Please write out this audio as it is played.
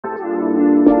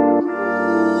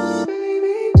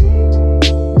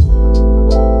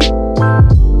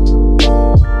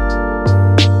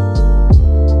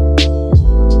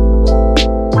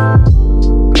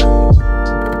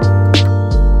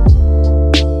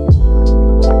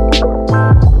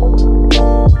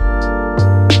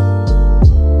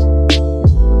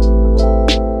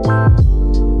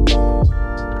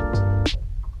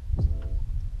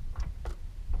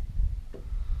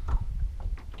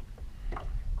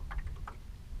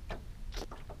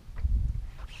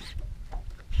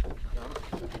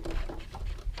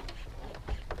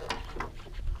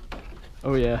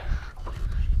Oh yeah.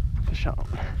 Fish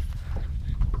on.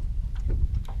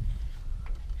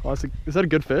 Oh, is that a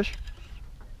good fish?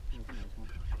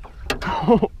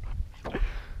 Oh.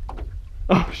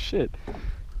 Oh shit.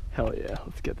 Hell yeah,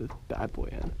 let's get this bad boy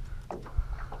in.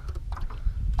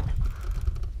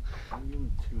 Don't give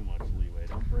him too much leeway.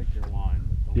 Don't break your line.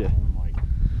 Don't Yeah. let him like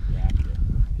wrap you.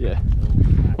 Yeah.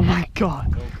 Oh my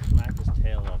god. He'll smack his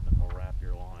tail up and he'll wrap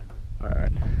your line.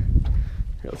 Alright.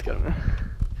 Here, let's get him in.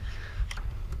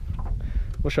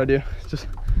 What should I do? Just.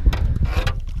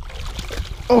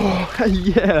 Oh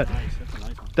yeah. Nice, that's a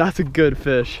nice one. That's a good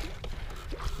fish.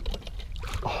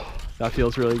 Oh, that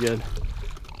feels really good.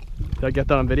 Did I get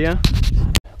that on video?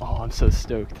 Oh, I'm so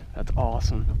stoked. That's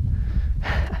awesome.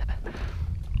 I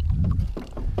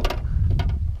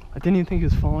didn't even think he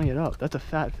was following it up. That's a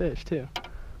fat fish too.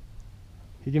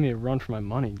 He gave me a run for my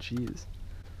money, jeez.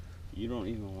 You don't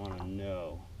even want to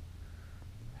know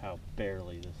how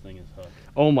barely this thing is hooked.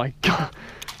 Oh my god.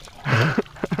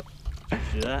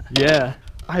 See that? Yeah.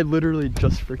 I literally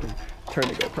just freaking turned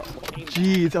the GoPro.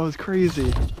 Jeez, that was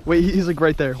crazy. Wait, he's like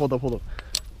right there. Hold up, hold up.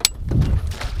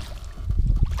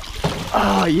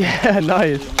 Oh yeah,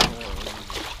 nice.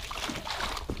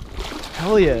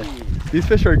 Hell yeah. These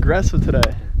fish are aggressive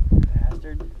today.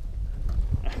 Bastard.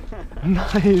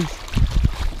 Nice.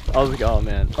 I was like, oh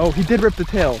man. Oh, he did rip the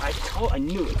tail. I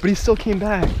knew it. But he still came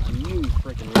back. I knew he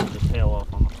freaking ripped the tail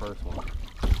off on the first one.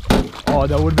 Oh,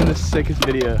 that would have been the sickest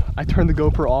video. I turned the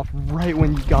GoPro off right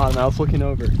when you got him. I was looking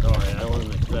over. Sorry, I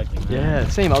wasn't expecting that. Yeah,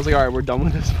 same. I was like, all right, we're done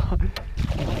with this spot.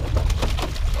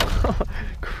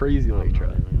 Crazy lake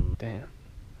trout. Damn.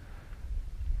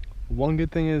 One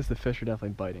good thing is the fish are definitely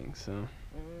biting, so.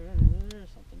 There's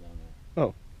something down there.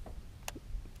 Oh.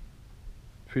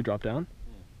 Should we drop down?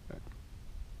 Yeah. Right.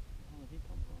 Where did he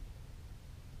come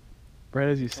from? Right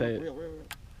as you say it. Real.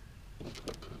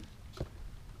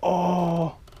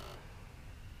 Oh.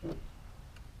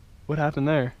 What happened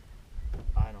there?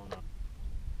 I don't know.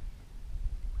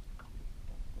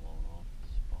 Blown off the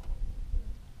spot a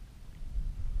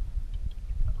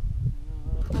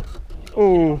little bit.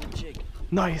 Oh.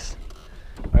 Nice.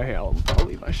 All right, here, I'll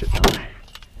leave my shit down there.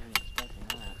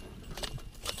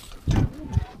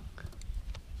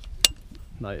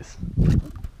 Nice.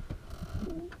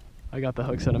 I got the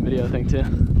hook set on video thing too.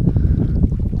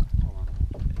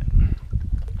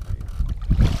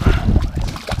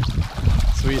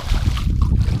 Sweet.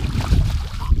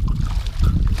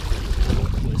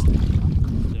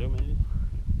 Maybe?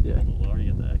 Yeah. A little lower,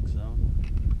 you get the X zone.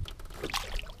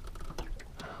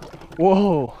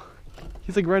 Whoa.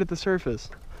 He's like right at the surface.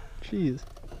 Jeez.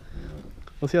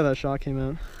 Let's see how that shot came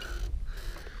out.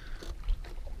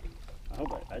 I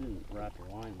hope I didn't wrap your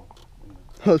line.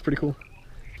 That was pretty cool.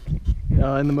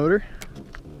 In the motor?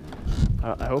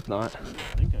 I hope not. I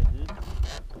think I did.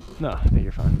 No, I think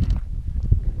you're fine.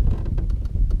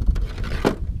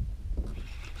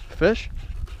 Fish?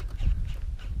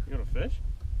 You got a fish?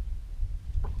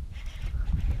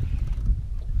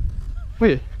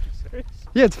 Wait. Serious?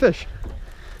 Yeah, it's fish.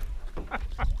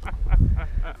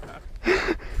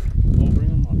 We'll bring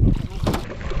him up.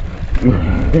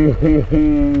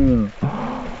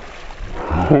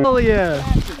 Hell yeah.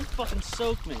 Bastard, you fucking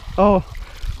soaked me. Oh.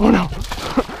 Oh no.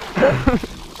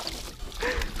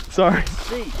 Sorry.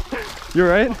 See, You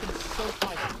alright? fucking soaked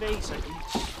my face. I can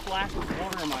splash with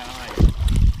water in my eyes.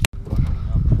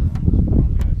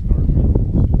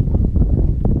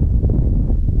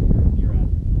 You're at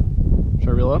it now. Should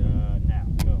I reel up? Now,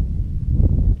 go.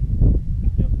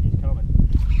 Yep, he's coming.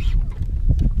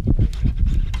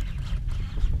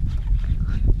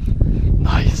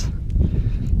 Nice.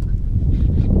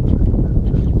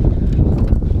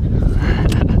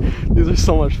 These are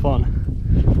so much fun.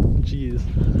 Jeez.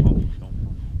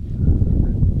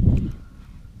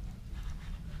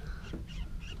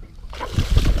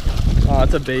 Oh,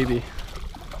 it's a baby.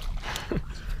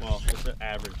 Well, it's an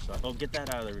average size. Oh, get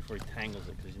that out of there before he tangles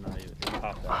it, because you know he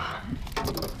popped out.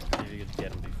 See if you could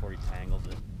get him before he tangles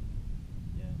it.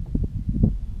 Yeah.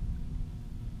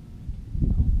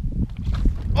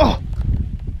 Oh!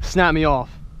 Snap me off.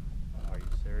 Are you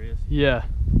serious? Yeah.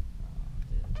 Dude.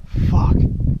 Fuck.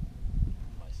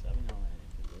 By 7 on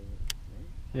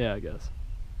it. Yeah, I guess.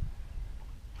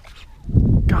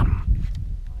 Got him.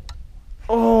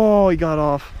 Oh, he got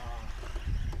off.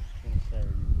 I was gonna say, are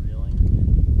you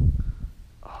reeling?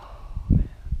 Oh, man.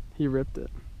 He ripped it.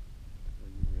 Are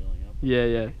you reeling up? Yeah,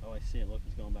 yeah. Oh, I see it. Look,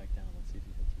 he's going back down. Let's see if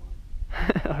he hits mine.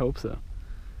 I hope so.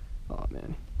 Oh,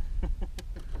 man.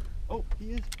 Oh,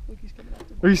 he is. Look, he's coming out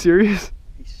the Are you serious?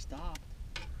 He stopped.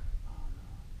 Oh, no.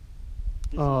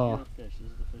 This Oh. is your fish.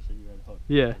 This is the fish that you had hooked.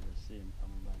 Yeah. You just see him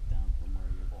coming back down from where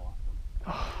you blocked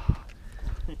him.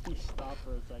 He stopped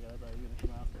for a second. I thought he was gonna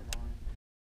come after the line.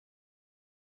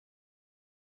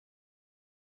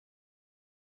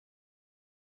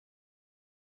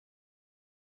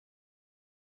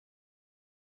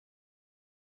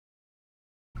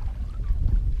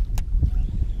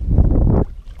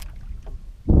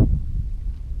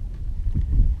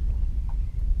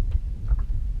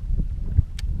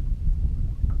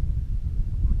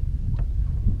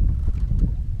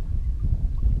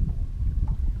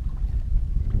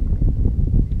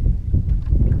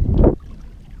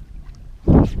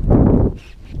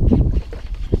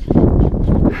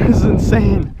 This is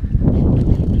insane.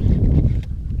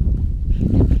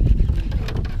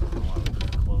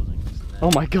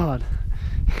 Oh my god.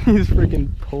 He's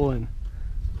freaking pulling.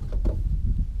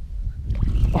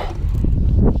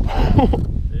 Oh.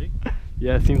 Big?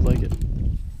 Yeah, it seems like it.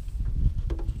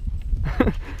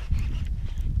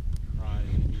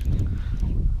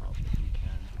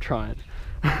 Trying.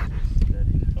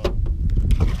 Steady.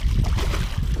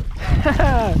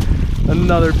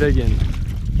 Another big one.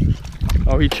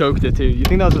 Oh, he choked it too. You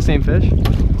think that was the same fish?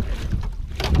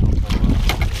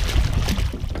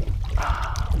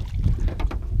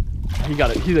 He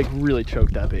got it. He like really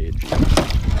choked that bait.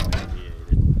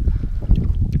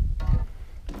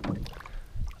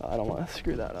 I don't want to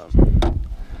screw that up.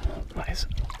 Nice.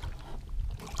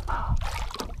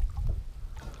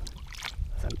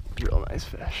 That's a real nice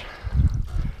fish.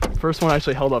 First one I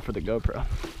actually held up for the GoPro.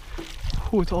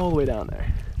 Ooh, it's all the way down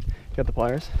there. You got the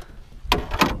pliers?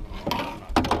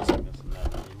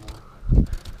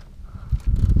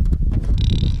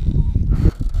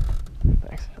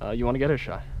 Thanks. You want to get it a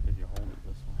shot? If you hold it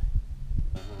this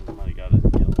way. Might got it a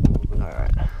little bit.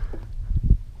 Alright.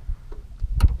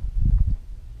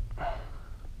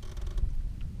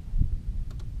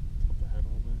 Tilt the head a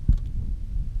little bit.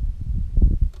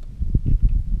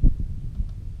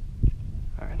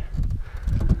 Alright.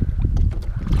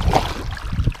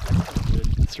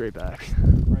 Straight back.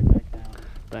 Right back down.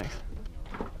 Thanks.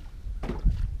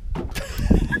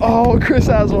 Oh, Chris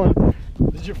has one.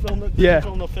 Did you film it? Yeah. Did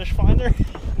you film the fish finder?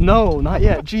 No, not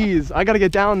yet. Jeez, I gotta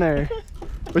get down there.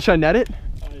 But should I net it?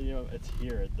 You know, it's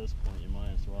here at this point. You might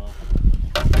as well.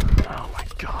 Oh my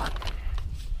god.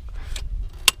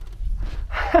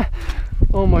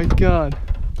 Oh my god.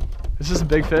 Is this a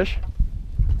big fish?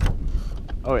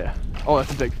 Oh yeah. Oh,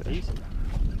 that's a big fish. Decent.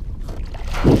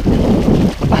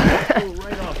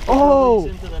 Right off. Oh!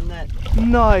 Into the net.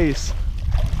 Nice.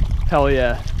 Hell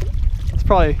yeah. It's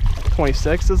probably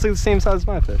 26. It's like the same size as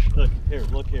my fish. Look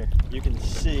here. You can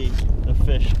see the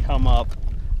fish come up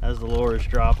as the lure is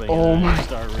dropping. Oh and my.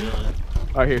 Start reeling.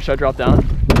 Alright, here, should I drop down?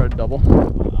 Try to double.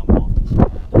 I'm off this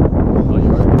side. Oh,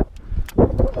 you are?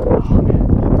 Oh,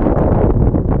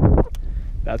 man.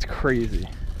 That's crazy.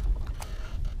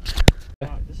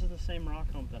 This is the same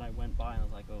rock hump that I went by and I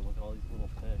was like, oh, look at all these little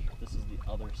fish. This is the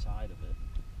other side of it.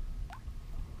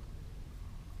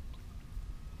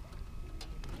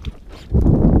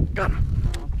 Got him.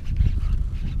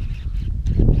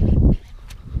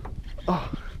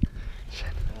 Oh,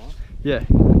 shit. Yeah.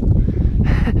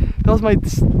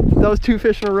 That was two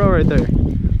fish in a row right there.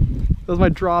 That was my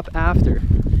drop after.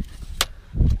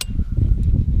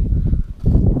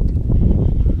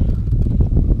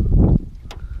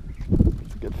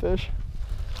 That's a good fish.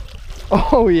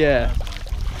 Oh yeah.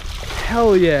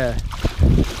 Hell yeah.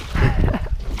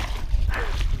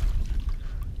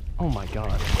 Oh my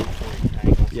god.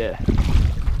 Yeah.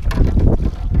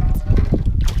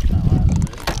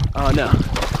 Oh no.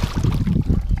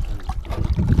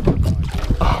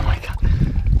 Oh my god.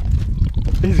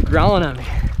 He's growling at me.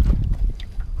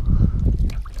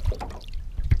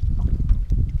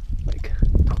 Like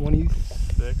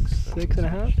 26 and a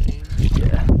half?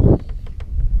 Yeah.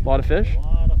 A lot of fish? A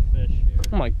lot of fish here.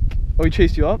 Oh my. Oh, he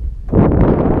chased you up? Did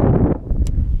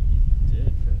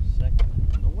for a second.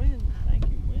 And the wind. Thank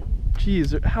you, wind.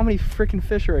 Jeez, how many freaking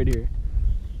fish are right here?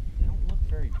 They don't look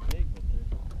very big, but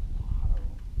there's a lot of them.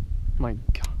 My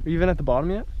god. Are you even at the bottom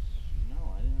yet?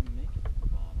 No, I didn't make it to the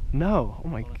bottom. No. Oh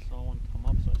my. I saw one come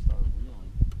up, so I started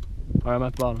reeling. Alright, I'm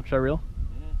at the bottom. Should I reel?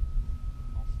 Yeah,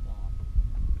 I'll stop.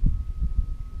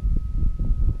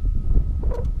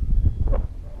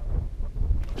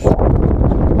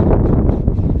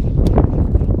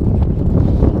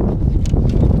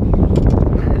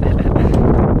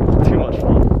 Too much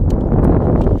fun.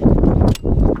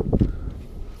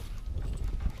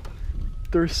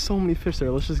 There's so many fish there.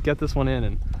 Let's just get this one in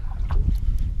and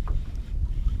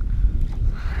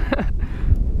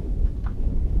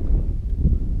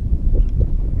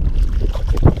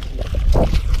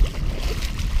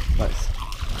nice.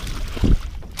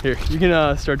 Here, you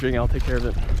can start drinking. I'll take care of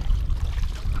it.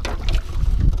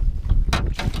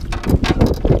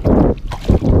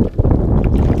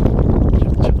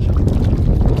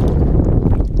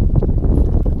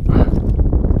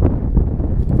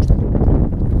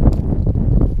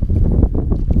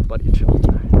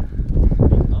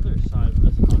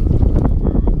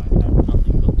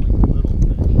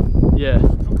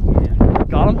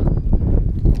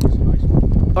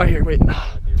 All right, here, wait.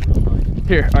 Might be real nice.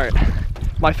 Here, all right.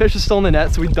 My fish is still in the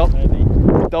net, so we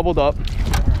Heavy. doubled up.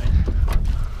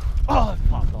 All right. Oh, it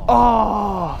popped off.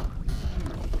 Oh,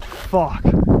 fuck.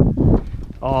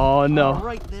 Oh no. Oh,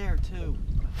 right there too.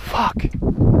 Fuck.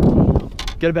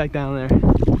 Get it back down there.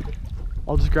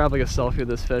 I'll just grab like a selfie of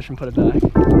this fish and put it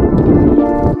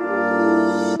back.